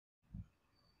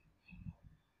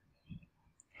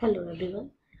Hello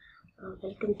everyone,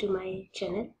 welcome to my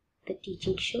channel, The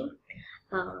Teaching Show.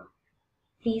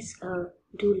 Please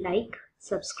do like,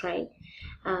 subscribe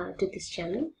to this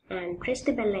channel and press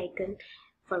the bell icon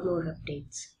for more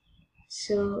updates.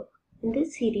 So in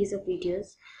this series of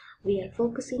videos, we are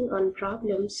focusing on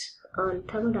problems on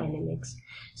thermodynamics.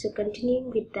 So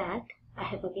continuing with that, I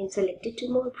have again selected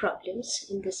two more problems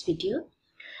in this video.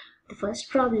 The first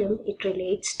problem, it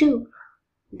relates to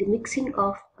the mixing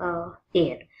of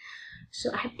air. So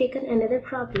I have taken another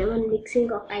problem on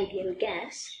mixing of ideal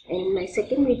gas in my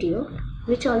second video,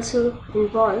 which also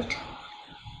involved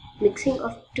mixing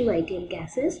of two ideal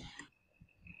gases.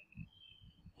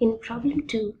 In problem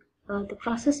 2, the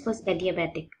process was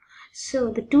adiabatic.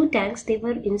 So the two tanks, they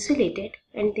were insulated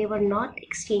and they were not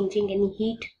exchanging any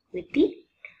heat with the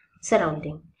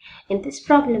surrounding. In this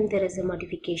problem, there is a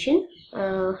modification.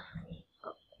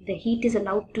 The heat is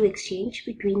allowed to exchange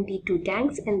between the two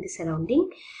tanks and the surrounding,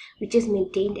 which is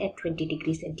maintained at 20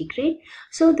 degrees centigrade.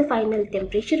 So the final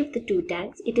temperature of the two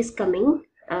tanks, it is coming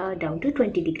down to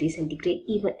 20 degrees centigrade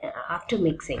even after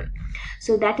mixing.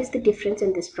 So that is the difference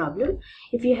in this problem.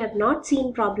 If you have not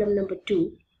seen problem number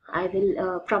 2, I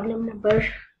will problem number,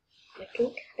 I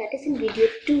think that is in video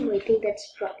 2, I think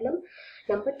that's problem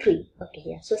number 3. Okay,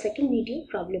 yeah, so second video,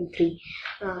 problem 3.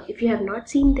 If you have not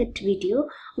seen that video,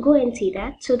 go and see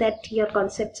that so that your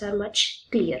concepts are much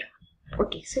clear.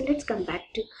 Okay, so let's come back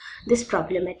to this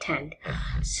problem at hand.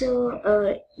 So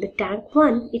the tank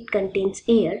 1, it contains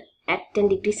air at 10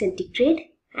 degrees centigrade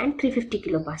and 350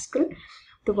 kilopascal.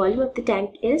 The volume of the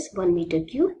tank is 1 meter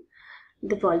cube.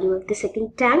 The volume of the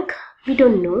second tank, we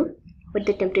don't know, but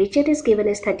the temperature is given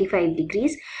as 35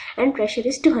 degrees and pressure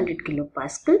is 200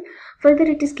 kilopascal. Further,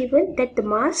 it is given that the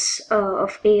mass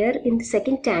of air in the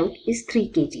second tank is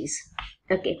 3 kgs.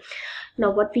 Okay,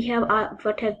 now what we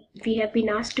have been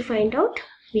asked to find out?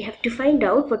 We have to find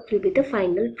out what will be the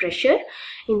final pressure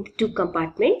in the two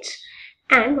compartments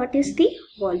and what is the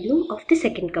volume of the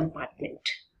second compartment.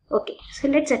 Okay, so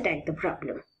let's attack the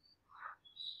problem.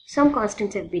 Some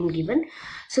constants have been given.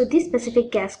 So this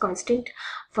specific gas constant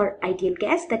for ideal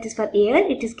gas, that is for air,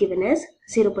 it is given as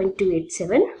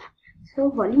 0.287. So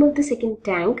volume of the second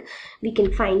tank we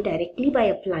can find directly by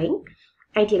applying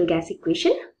ideal gas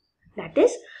equation, that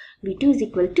is V2 is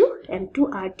equal to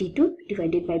M2RT2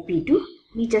 divided by P2.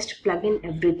 We just plug in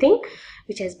everything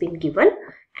which has been given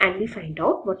and we find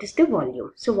out what is the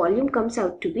volume. So volume comes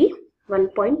out to be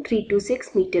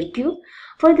 1.326 meter cube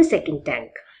for the second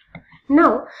tank.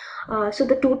 Now, so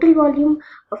the total volume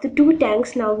of the two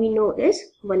tanks now we know is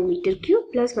 1 meter cube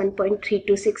plus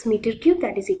 1.326 meter cube,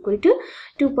 that is equal to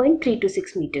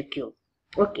 2.326 meter cube.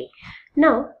 Okay,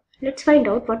 now let's find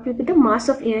out what will be the mass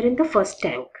of air in the first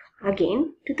tank.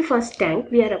 Again, to the first tank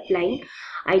we are applying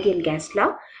ideal gas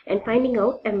law and finding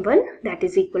out M1, that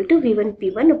is equal to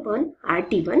V1P1 upon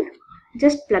RT1.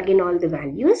 Just plug in all the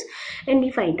values and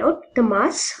we find out the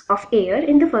mass of air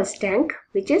in the first tank,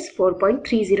 which is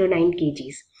 4.309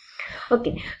 kgs.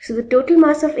 Okay, so the total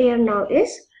mass of air now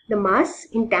is the mass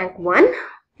in tank 1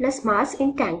 plus mass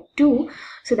in tank 2,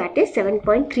 so that is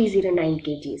 7.309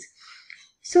 kgs.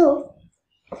 So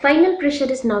final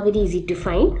pressure is now very easy to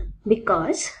find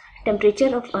because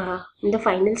temperature of in the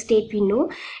final state we know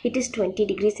it is 20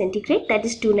 degrees centigrade, that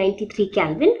is 293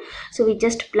 Kelvin. So we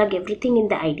just plug everything in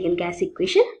the ideal gas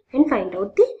equation and find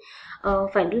out the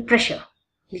final pressure,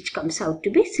 which comes out to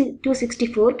be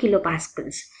 264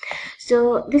 kilopascals.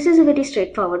 So this is a very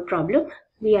straightforward problem.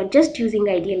 We are just using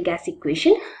ideal gas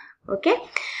equation, okay,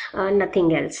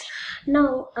 nothing else.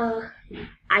 Now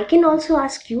I can also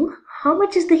ask you, how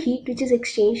much is the heat which is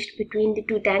exchanged between the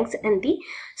two tanks and the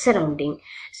surrounding?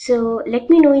 So let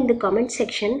me know in the comment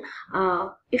section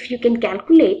if you can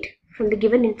calculate from the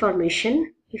given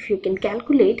information, if you can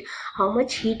calculate how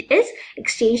much heat is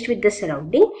exchanged with the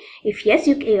surrounding. If yes,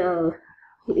 you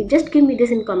just give me this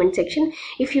in comment section.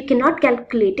 If you cannot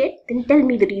calculate it, then tell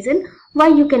me the reason why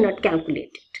you cannot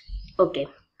calculate it. Okay,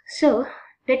 so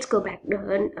let's go back.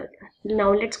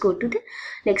 Now let's go to the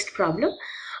next problem.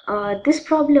 This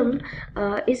problem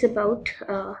is about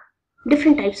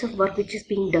different types of work which is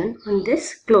being done on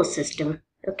this closed system.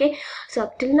 Okay, so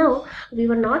up till now we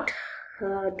were not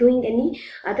doing any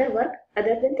other work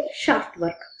other than the shaft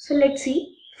work. So let's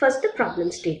see first the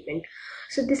problem statement.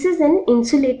 So this is an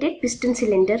insulated piston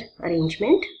cylinder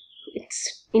arrangement.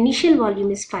 Its initial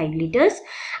volume is 5 liters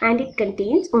and it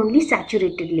contains only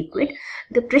saturated liquid.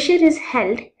 The pressure is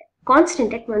held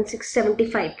constant at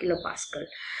 1675 kilopascal.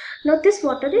 Now this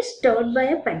water is stirred by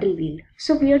a paddle wheel.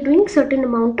 So we are doing certain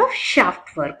amount of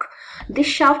shaft work. This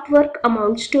shaft work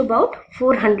amounts to about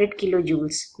 400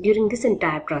 kilojoules during this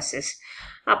entire process.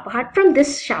 Apart from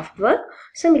this shaft work,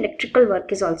 some electrical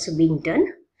work is also being done.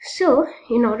 So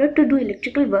in order to do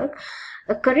electrical work,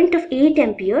 a current of 8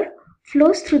 ampere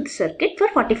flows through the circuit for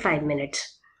 45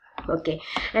 minutes. Okay,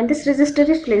 and this resistor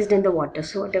is placed in the water.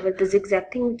 So whatever the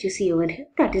zigzag thing which you see over here,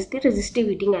 that is the resistive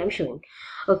heating I am showing.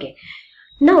 Okay,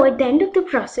 now at the end of the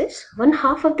process,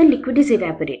 1/2 of the liquid is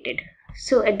evaporated.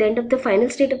 So at the end of the final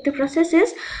state of the process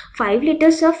is 5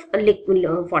 liters of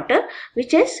water,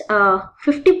 which is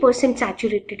 50%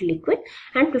 saturated liquid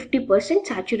and 50%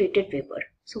 saturated vapor.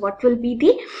 So what will be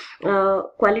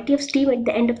the quality of steam at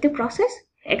the end of the process?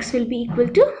 X will be equal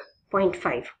to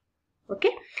 0.5.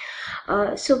 Okay.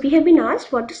 So we have been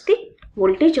asked what is the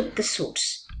voltage of the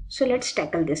source. So let's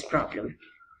tackle this problem.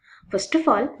 First of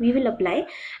all, we will apply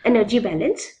energy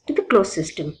balance to the closed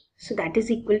system. So that is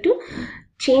equal to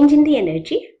change in the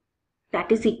energy,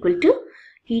 that is equal to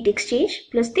heat exchange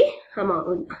plus the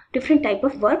amount, different type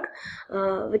of work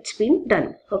which has been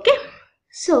done. Okay.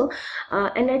 So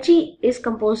energy is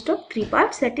composed of 3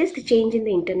 parts, that is the change in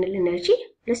the internal energy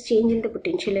plus change in the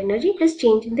potential energy plus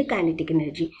change in the kinetic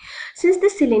energy. Since the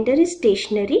cylinder is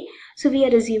stationary, so we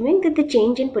are assuming that the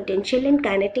change in potential and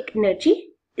kinetic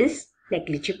energy is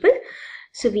negligible.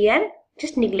 So we are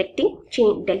just neglecting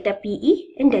change delta PE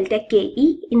and delta KE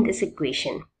in this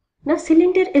equation. Now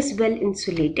cylinder is well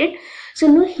insulated, so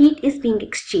no heat is being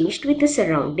exchanged with the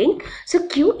surrounding. So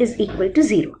Q is equal to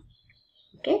 0.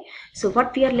 Okay, so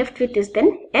what we are left with is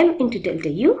then M into delta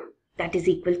U, that is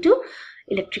equal to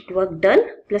electric work done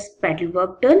plus paddle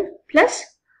work done plus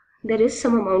there is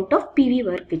some amount of PV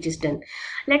work which is done.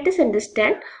 Let us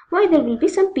understand why there will be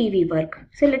some PV work.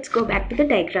 So let's go back to the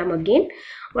diagram again.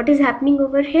 What is happening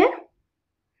over here?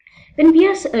 When we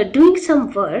are doing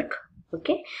some work,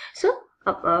 okay, so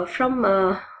from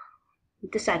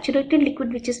the saturated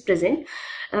liquid which is present,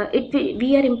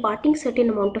 we are imparting certain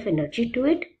amount of energy to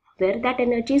it. Where that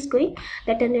energy is going?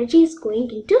 That energy is going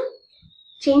into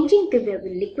changing the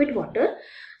liquid water,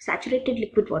 saturated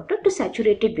liquid water to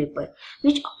saturated vapor,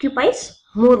 which occupies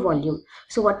more volume.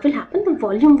 So what will happen? The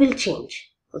volume will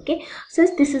change. Okay,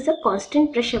 since this is a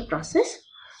constant pressure process,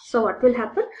 so what will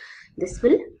happen? This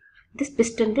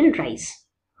piston will rise.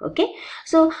 Okay,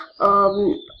 so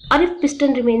or if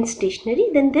piston remains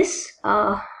stationary, then this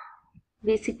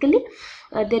basically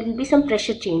there will be some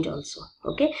pressure change also.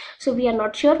 Okay, so we are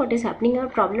not sure what is happening. Our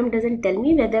problem doesn't tell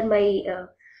me whether my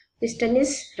piston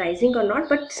is rising or not,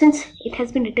 but since it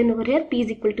has been written over here P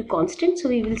is equal to constant, so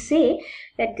we will say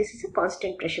that this is a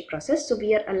constant pressure process. So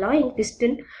we are allowing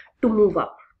piston to move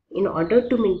up in order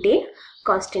to maintain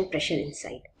constant pressure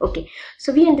inside. Okay,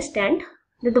 so we understand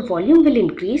that the volume will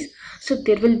increase, so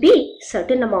there will be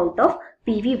certain amount of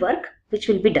PV work which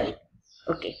will be done.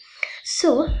 Okay,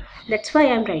 so that's why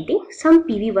I am writing some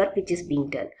PV work which is being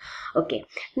done. Okay,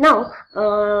 now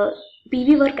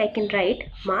PV work I can write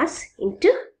mass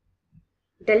into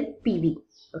del PV.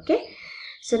 Okay,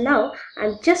 so now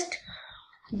I'm just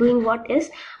doing what is,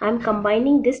 I'm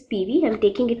combining this PV, I'm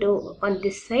taking it on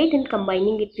this side and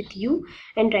combining it with U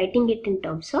and writing it in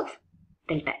terms of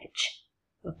delta H.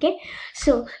 Okay,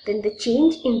 so then the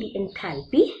change in the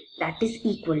enthalpy, that is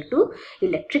equal to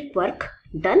electric work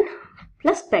done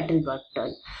plus paddle work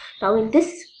done. Now in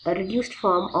this reduced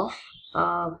form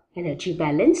of energy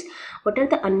balance, what are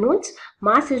the unknowns?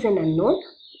 Mass is an unknown,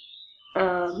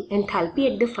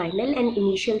 enthalpy at the final and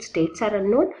initial states are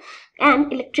unknown,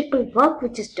 and electrical work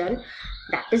which is done,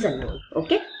 that is unknown.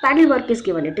 Okay, paddle work is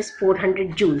given, it is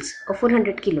 400 joules or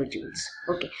 400 kilojoules.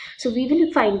 Okay, so we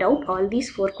will find out all these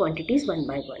 4 quantities one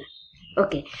by one.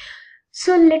 Okay,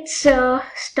 so let's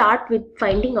start with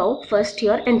finding out first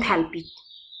your enthalpy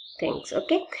things.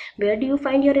 Okay, where do you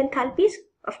find your enthalpies?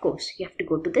 Of course, you have to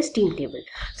go to the steam table.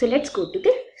 So let's go to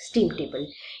the steam table.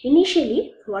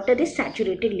 Initially, water is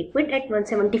saturated liquid at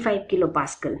 175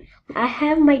 kilopascal. I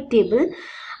have my table.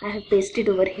 I have pasted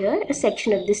over here a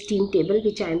section of the steam table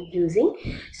which I am using.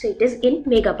 So it is in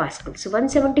megapascal. So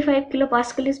 175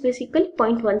 kilopascal is basically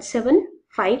 0.175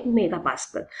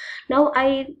 megapascal. Now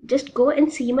I just go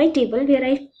and see my table where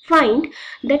I find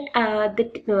that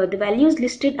the values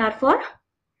listed are for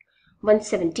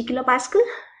 170 kilopascal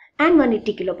and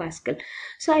 180 kilopascal.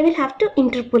 So I will have to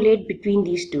interpolate between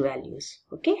these two values.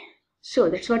 Okay, so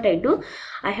that's what I do.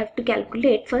 I have to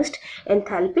calculate first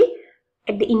enthalpy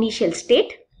at the initial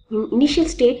state. Initial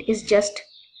state is just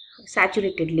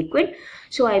saturated liquid,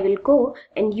 so I will go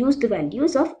and use the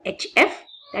values of HF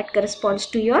that corresponds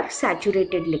to your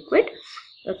saturated liquid.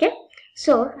 Okay,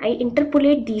 So I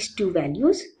interpolate these two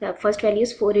values. The first value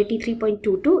is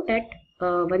 483.22 at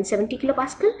 170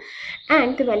 kilopascal,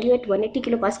 and the value at 180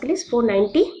 kilopascal is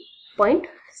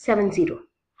 490.70.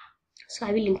 So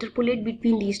I will interpolate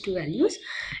between these two values,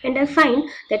 and I find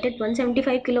that at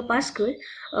 175 kilopascal,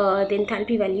 the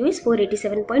enthalpy value is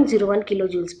 487.01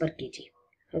 kilojoules per kg.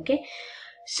 Okay,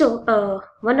 so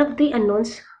one of the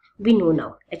unknowns we know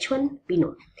now, H1 we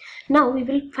know. Now we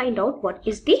will find out what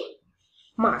is the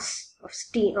mass of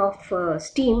steam or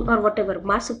whatever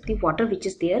mass of the water which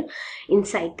is there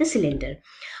inside the cylinder.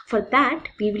 For that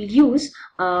we will use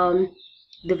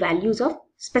the values of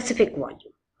specific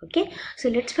volume. Okay, so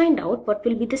let's find out what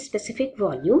will be the specific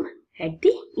volume at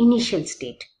the initial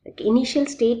state. Okay, initial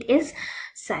state is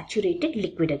saturated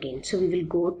liquid again. So we will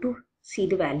go to see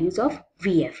the values of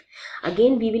Vf.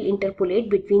 Again we will interpolate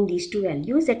between these two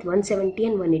values at 170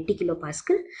 and 180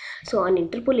 kilopascal. So on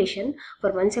interpolation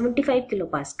for 175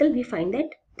 kilopascal, we find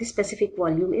that the specific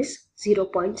volume is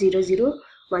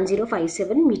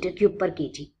 0.001057 meter cube per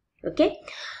kg. Okay,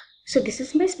 so this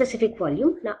is my specific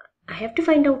volume. Now I have to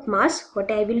find out mass.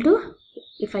 What I will do,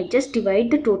 if I just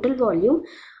divide the total volume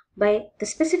by the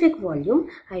specific volume,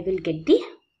 I will get the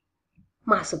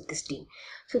mass of the steam.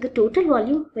 So the total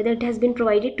volume, whether it has been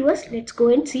provided to us, let's go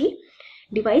and see.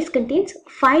 Device contains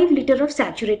 5 liters of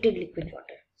saturated liquid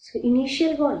water. So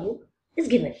initial volume is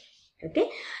given. Okay,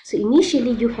 so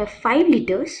initially you have 5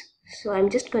 liters. So I'm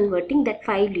just converting that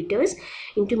 5 liters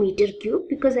into meter cube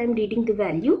because I'm reading the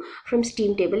value from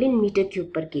steam table in meter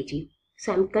cube per kg.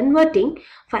 So I'm converting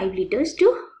 5 liters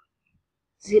to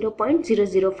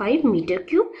 0.005 meter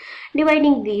cube,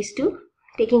 dividing these two,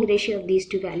 taking ratio of these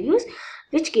two values,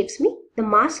 which gives me the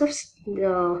mass of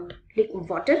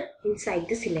water inside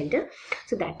the cylinder.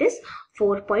 So that is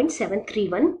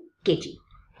 4.731 kg.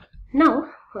 Now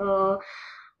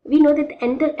we know that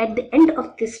at the end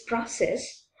of this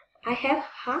process, I have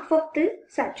half of the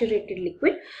saturated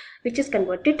liquid which is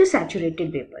converted to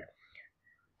saturated vapor.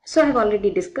 So I have already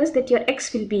discussed that your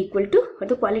X will be equal to, or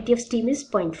the quality of steam is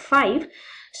 0.5.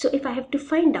 So if I have to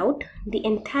find out the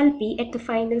enthalpy at the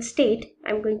final state,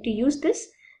 I am going to use this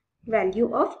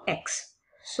value of X.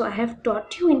 So I have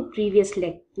taught you in previous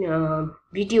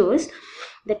videos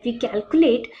that we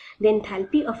calculate the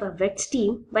enthalpy of a wet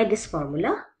steam by this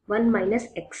formula, 1 minus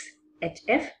X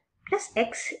HF plus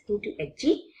X into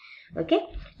Hg. Okay,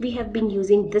 we have been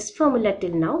using this formula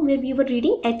till now, where we were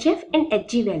reading HF and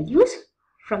Hg values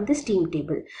from the steam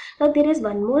table. Now there is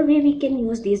one more way we can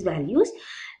use these values.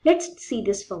 Let's see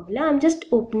this formula. I'm just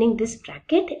opening this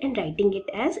bracket and writing it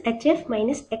as HF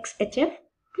minus XHF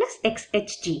plus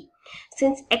XHG.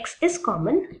 Since X is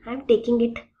common, I'm taking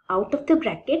it out of the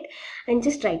bracket and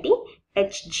just writing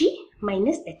Hg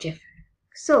minus HF.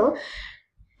 So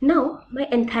now my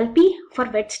enthalpy for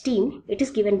wet steam, it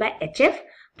is given by HF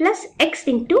plus X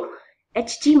into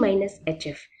Hg minus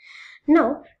HF.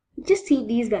 Now just see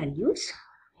these values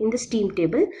in the steam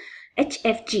table.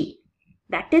 HFG,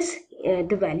 that is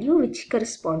the value which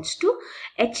corresponds to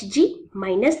Hg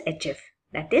minus HF.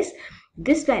 That is,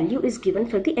 this value is given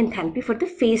for the enthalpy for the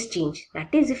phase change.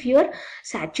 That is, if your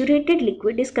saturated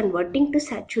liquid is converting to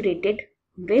saturated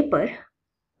vapor,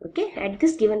 okay, at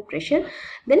this given pressure,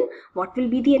 then what will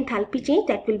be the enthalpy change?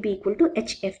 That will be equal to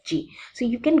HFG. So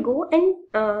you can go and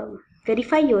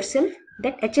verify yourself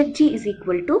that HFG is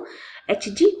equal to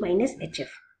Hg minus HF.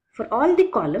 For all the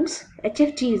columns,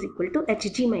 HFG is equal to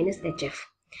Hg minus HF.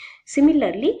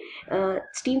 Similarly,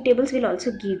 steam tables will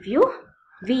also give you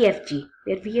VFG,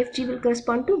 where VFG will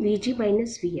correspond to Vg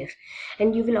minus Vf,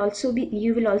 and you will also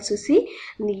see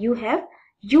you have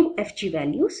UFG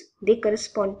values. They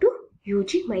correspond to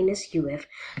Ug minus Uf.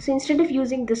 So instead of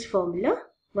using this formula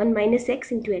 1 minus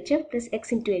X into HF plus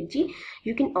X into Hg,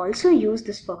 you can also use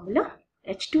this formula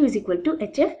H2 is equal to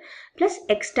HF plus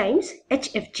X times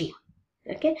HFG.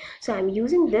 Okay, so I am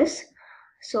using this.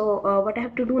 So what I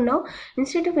have to do now,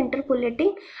 instead of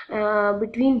interpolating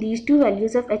between these two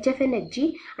values of HF and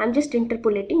Hg, I am just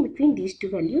interpolating between these two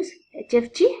values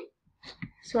HFG.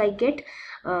 So I get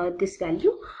this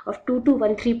value of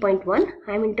 2213.1.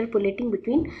 I am interpolating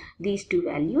between these two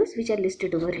values which are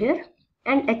listed over here.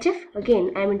 And HF,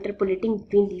 again I am interpolating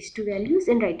between these two values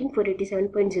and writing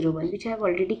 487.01, which I have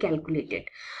already calculated.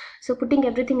 So putting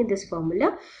everything in this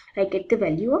formula, I get the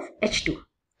value of H2.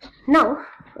 Now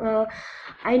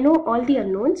I know all the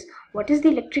unknowns. What is the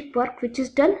electric work which is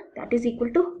done? That is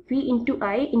equal to V into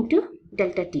I into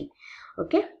delta T.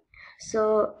 Okay,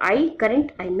 so I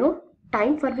current I know.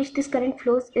 Time for which this current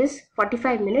flows is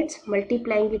 45 minutes,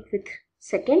 multiplying it with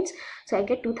seconds. So I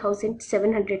get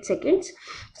 2700 seconds.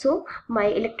 So my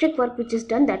electric work which is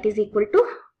done, that is equal to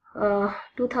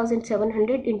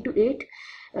 2700 into 8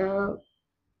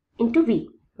 into V.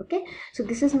 Okay, so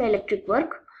this is my electric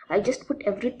work. I just put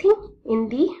everything in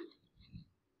the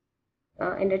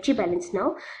energy balance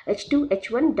now. H2,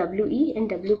 H1, WE and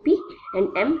WP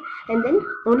and M, and then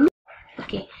only.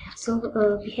 Okay,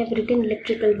 so we have written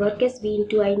electrical work as V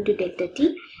into I into delta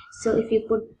T. So if you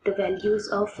put the values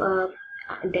of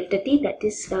delta T, that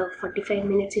is 45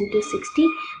 minutes into 60,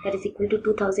 that is equal to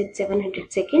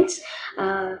 2700 seconds,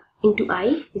 into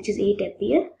I, which is 8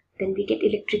 ampere, then we get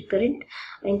electric current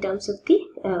in terms of the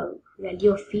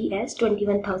value of V as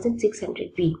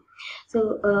 21,600 V.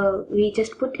 So we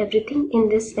just put everything in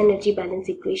this energy balance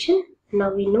equation.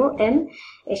 Now we know M,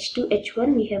 H2,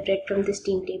 H1 we have read from the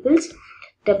steam tables.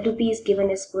 WP is given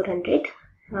as 400.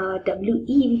 WE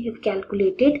we have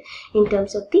calculated in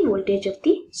terms of the voltage of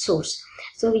the source.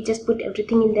 So we just put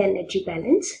everything in the energy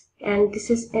balance, and this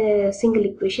is a single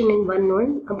equation in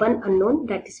one unknown,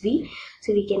 that is V.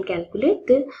 So we can calculate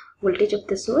the voltage of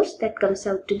the source. That comes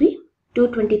out to be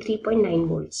 223.9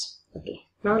 volts. Okay,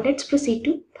 now let's proceed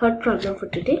to third problem for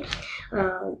today.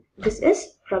 This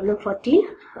is problem 14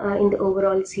 in the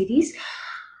overall series.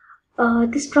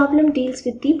 This problem deals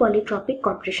with the polytropic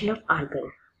compression of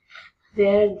argon,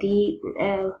 where the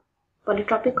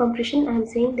polytropic compression, I am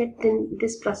saying that then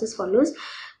this process follows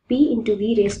P into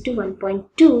V raised to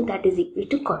 1.2, that is equal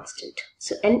to constant.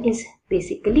 So N is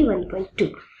basically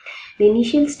 1.2. The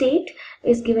initial state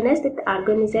is given as that the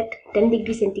argon is at 10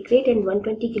 degrees centigrade and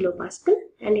 120 kilopascal,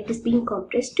 and it is being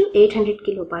compressed to 800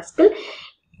 kilopascal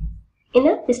in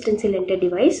a piston cylinder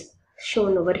device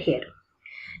shown over here.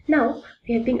 Now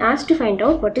we have been asked to find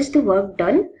out what is the work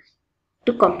done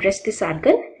to compress this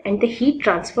argon and the heat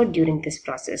transferred during this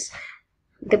process.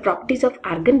 The properties of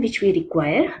argon which we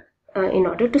require in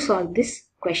order to solve this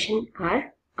question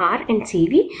are R and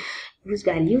CV, whose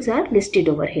values are listed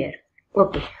over here.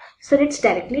 Okay, so let's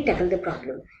directly tackle the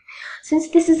problem. Since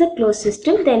this is a closed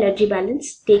system, the energy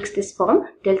balance takes this form: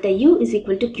 delta U is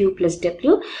equal to Q plus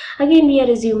W. Again, we are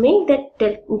assuming that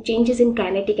changes in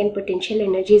kinetic and potential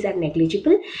energies are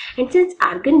negligible, and since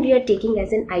argon we are taking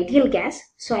as an ideal gas,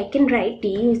 so I can write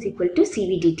dU is equal to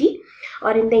CV dt,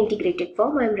 or in the integrated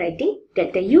form I am writing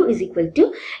delta U is equal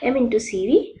to M into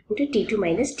CV into T2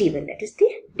 minus T1. That is the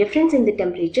difference in the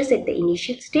temperatures at the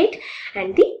initial state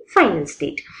and the final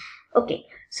state. Okay,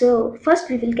 so first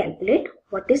we will calculate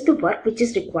what is the work which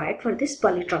is required for this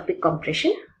polytropic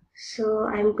compression. So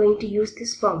I am going to use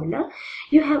this formula.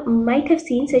 You might have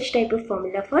seen such type of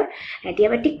formula for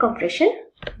adiabatic compression,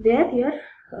 where your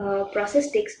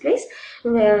process takes place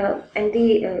and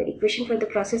the equation for the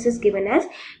process is given as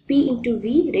P into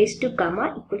V raised to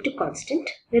gamma equal to constant,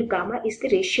 where gamma is the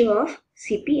ratio of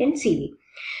Cp and Cv.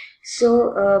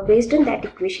 So based on that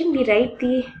equation, we write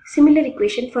the similar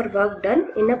equation for work done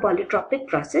in a polytropic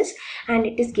process, and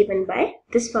it is given by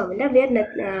this formula,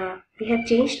 where we have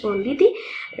changed only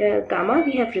the gamma,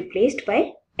 we have replaced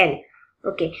by N.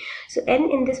 Okay, so N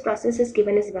in this process is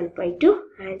given as 1.2,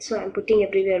 and so I am putting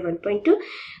everywhere 1.2.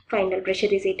 Final pressure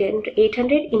is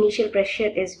 800, initial pressure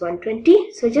is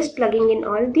 120. So just plugging in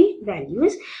all the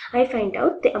values, I find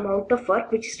out the amount of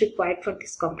work which is required for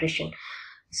this compression.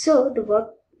 So the work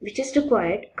which is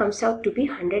required comes out to be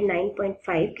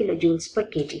 109.5 kilojoules per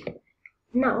kg.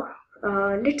 Now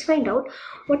let's find out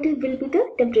what will be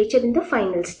the temperature in the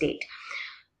final state.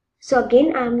 So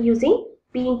again I am using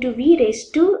P into V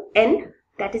raised to N,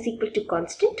 that is equal to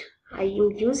constant. I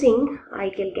am using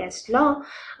ideal gas law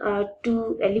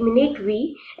to eliminate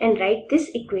V and write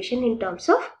this equation in terms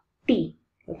of T.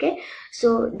 Okay,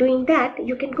 so doing that,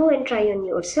 you can go and try on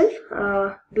yourself.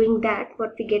 Doing that,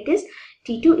 what we get is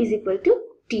T2 is equal to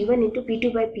T1 into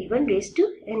P2 by P1 raised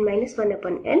to N minus 1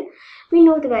 upon N. We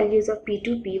know the values of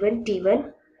P2, P1,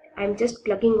 T1. I am just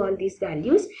plugging all these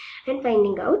values and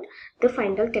finding out the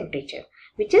final temperature,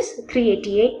 which is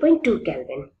 388.2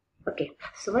 Kelvin. Okay,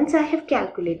 so once I have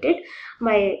calculated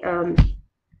my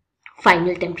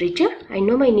final temperature, I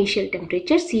know my initial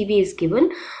temperature, CV is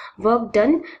given, work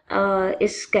done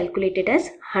is calculated as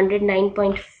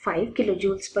 109.5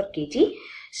 kilojoules per kg.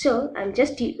 So I'm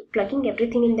just plugging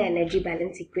everything in the energy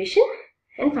balance equation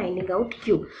and finding out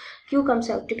Q. Q comes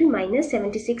out to be minus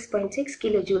 76.6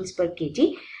 kilojoules per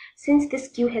kg. Since this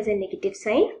Q has a negative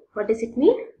sign, what does it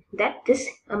mean? That this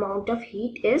amount of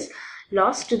heat is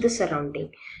lost to the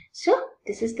surrounding. So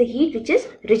this is the heat which is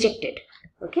rejected.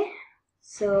 Okay,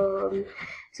 so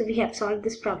we have solved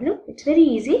this problem. It's very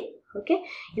easy. Okay,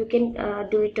 you can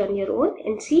do it on your own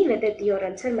and see whether your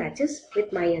answer matches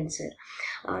with my answer.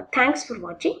 Thanks for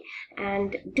watching,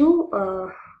 and do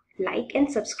like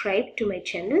and subscribe to my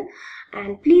channel,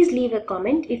 and please leave a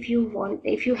comment if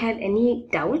you have any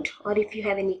doubt, or if you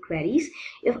have any queries,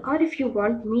 if you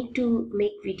want me to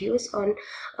make videos on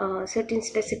certain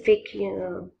specific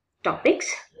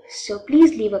topics. So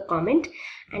please leave a comment,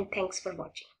 and thanks for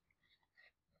watching.